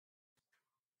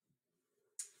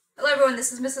Hello everyone,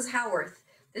 this is Mrs. Howarth.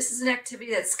 This is an activity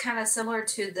that's kind of similar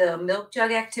to the milk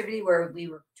jug activity where we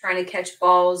were trying to catch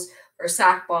balls or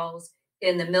sock balls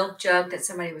in the milk jug that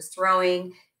somebody was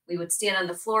throwing. We would stand on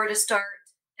the floor to start,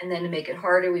 and then to make it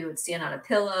harder, we would stand on a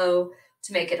pillow.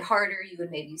 To make it harder, you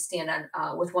would maybe stand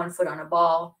on with one foot on a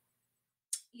ball,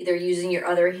 either using your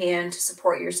other hand to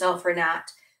support yourself or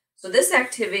not. So this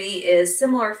activity is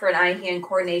similar for an eye-hand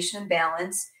coordination and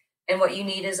balance. And what you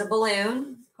need is a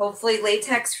balloon, hopefully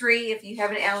latex free if you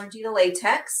have an allergy to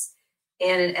latex,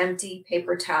 and an empty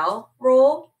paper towel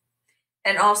roll.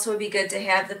 And also it'd be good to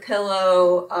have the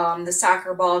pillow, the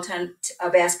soccer ball, a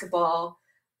basketball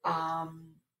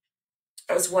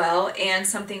as well, and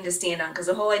something to stand on, because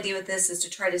the whole idea with this is to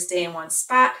try to stay in one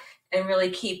spot and really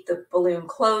keep the balloon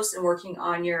close and working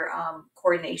on your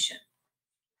coordination.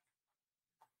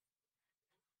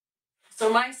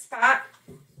 So my spot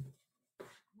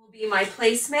will be my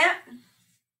placemat.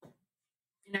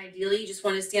 And ideally, you just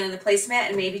want to stand on the placemat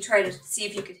and maybe try to see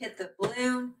if you could hit the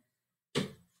balloon.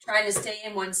 Trying to stay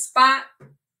in one spot.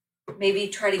 Maybe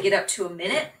try to get up to a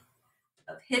minute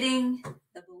of hitting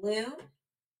the balloon.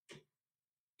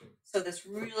 So this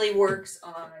really works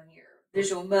on your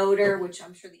visual motor, which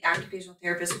I'm sure the occupational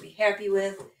therapist would be happy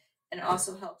with, and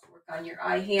also helps work on your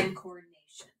eye-hand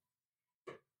coordination.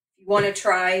 If you want to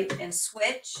try and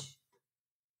switch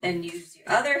and use your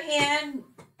other hand,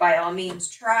 by all means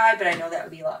try, but I know that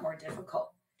would be a lot more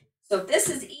difficult. So if this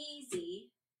is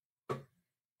easy,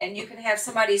 and you can have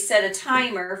somebody set a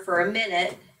timer for a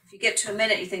minute, if you get to a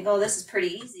minute, you think, oh, this is pretty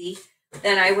easy,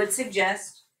 then I would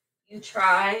suggest you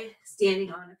try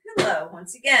standing on a pillow.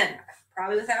 Once again,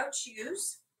 probably without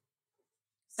shoes.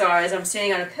 So as I'm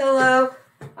standing on a pillow,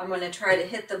 I'm going to try to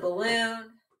hit the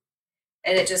balloon,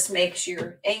 and it just makes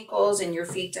your ankles and your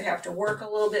feet to have to work a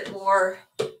little bit more.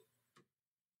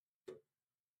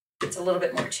 It's a little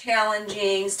bit more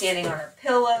challenging standing on a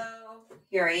pillow.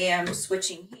 Here I am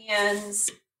switching hands.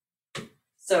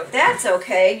 So if that's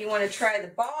okay, you want to try the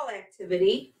ball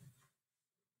activity.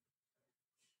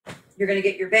 You're going to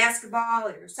get your basketball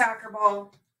or your soccer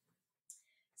ball,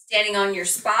 standing on your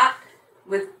spot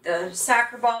with the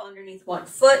soccer ball underneath one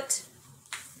foot.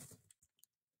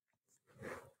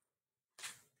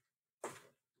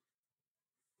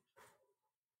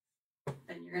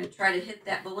 And you're going to try to hit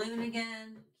that balloon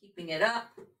again, keeping it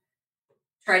up.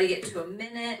 Try to get to a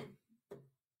minute.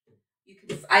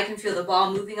 I can feel the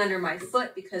ball moving under my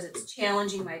foot because it's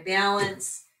challenging my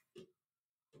balance.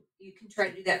 You can try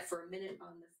to do that for a minute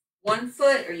on the one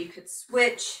foot, or you could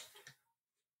switch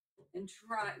and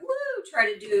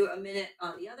try to do a minute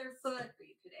on the other foot, or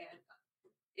you could add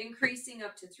increasing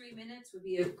up to 3 minutes would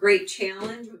be a great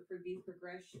challenge, would be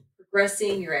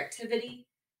progressing your activity,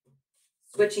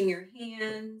 switching your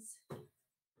hands.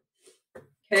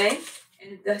 Okay,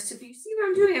 and so if you see what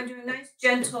I'm doing nice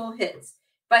gentle hits.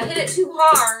 If I hit it too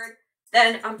hard,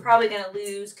 then I'm probably going to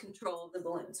lose control of the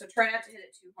balloon. So try not to hit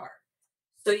it too hard.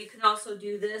 So you can also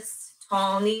do this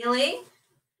tall kneeling.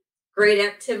 Great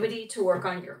activity to work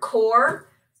on your core,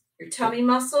 your tummy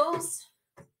muscles,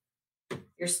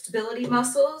 your stability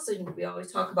muscles. And we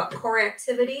always talk about core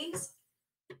activities.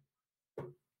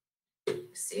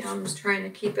 See how I'm just trying to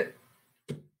keep it.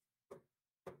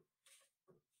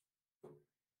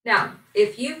 Now,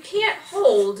 if you can't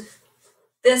hold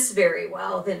this very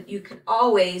well, then you can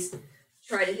always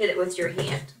try to hit it with your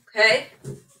hand, okay?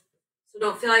 So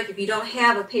don't feel like if you don't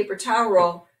have a paper towel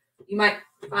roll, you might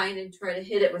find and try to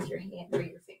hit it with your hand or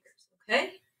your fingers,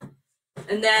 okay?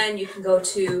 And then you can go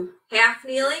to half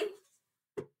kneeling.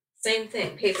 Same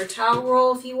thing, paper towel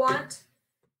roll if you want.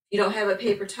 If you don't have a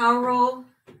paper towel roll,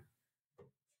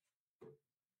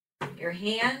 your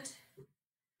hand,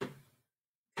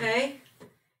 okay?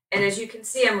 And as you can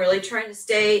see, I'm really trying to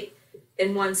stay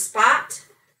in one spot,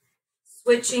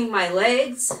 switching my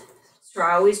legs. So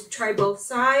I always try both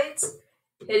sides,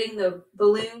 hitting the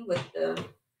balloon with the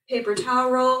paper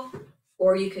towel roll,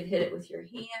 or you could hit it with your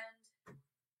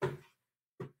hand.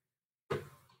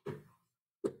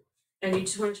 And you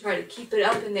just want to try to keep it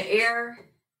up in the air.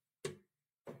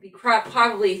 Be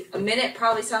probably a minute,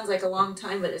 probably sounds like a long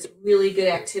time, but it's really good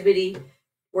activity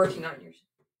working on your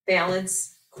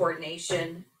balance,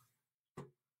 coordination.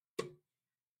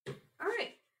 All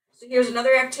right, so here's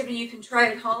another activity you can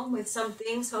try at home with some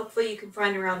things hopefully you can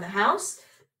find around the house,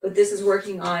 but this is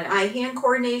working on eye-hand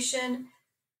coordination,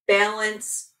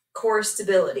 balance, core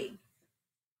stability.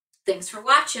 Thanks for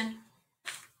watching.